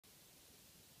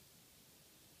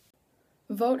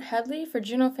Vote Hedley for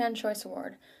Juno Fan Choice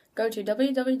Award. Go to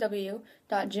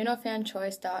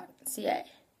www.junofanchoice.ca.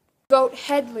 Vote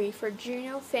Hedley for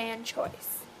Juno Fan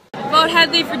Choice. Vote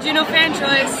Hedley for Juno Fan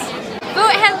Choice.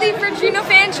 Vote Hedley for Juno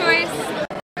Fan Choice.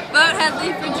 Vote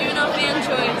Hedley for Juno Fan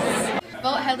Choice.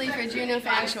 Vote Hedley for Juno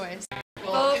Fan Choice.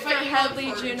 Vote for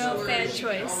Hedley Juno Fan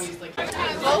Choice.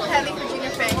 Vote Hedley for Juno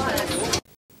Fan Choice.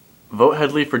 Vote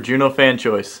Hedley for Juno Fan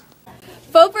Choice.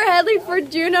 Vote for Hedley for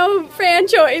Juno Fan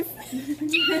Choice.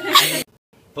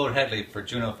 Vote Hedley for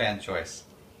Juno Fan Choice.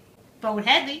 Vote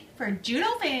Hedley for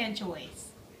Juno Fan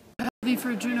Choice. Hedley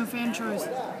for Juno Fan Choice.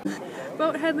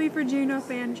 Vote Hedley for Juno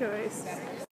Fan Choice.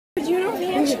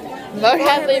 Vote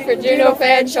Hedley for Juno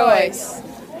Fan Choice.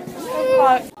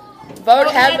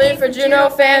 Vote Hedley for Juno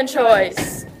Fan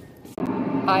Choice.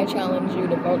 I challenge you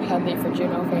to vote Hedley for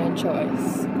Juno Fan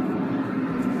Choice.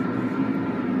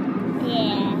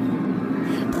 Yeah.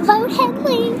 Vote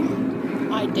Hedley.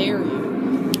 I dare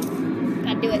you.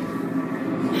 Gotta do it.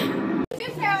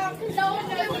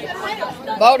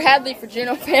 Vote Hedley for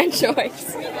Juno Fan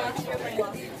Choice.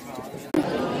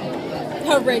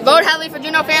 Vote Hedley for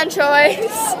Juno Fan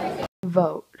Choice.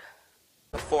 Vote.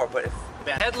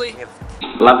 Hedley.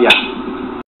 Love ya.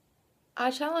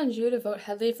 I challenge you to vote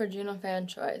Hedley for Juno Fan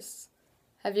Choice.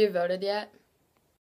 Have you voted yet?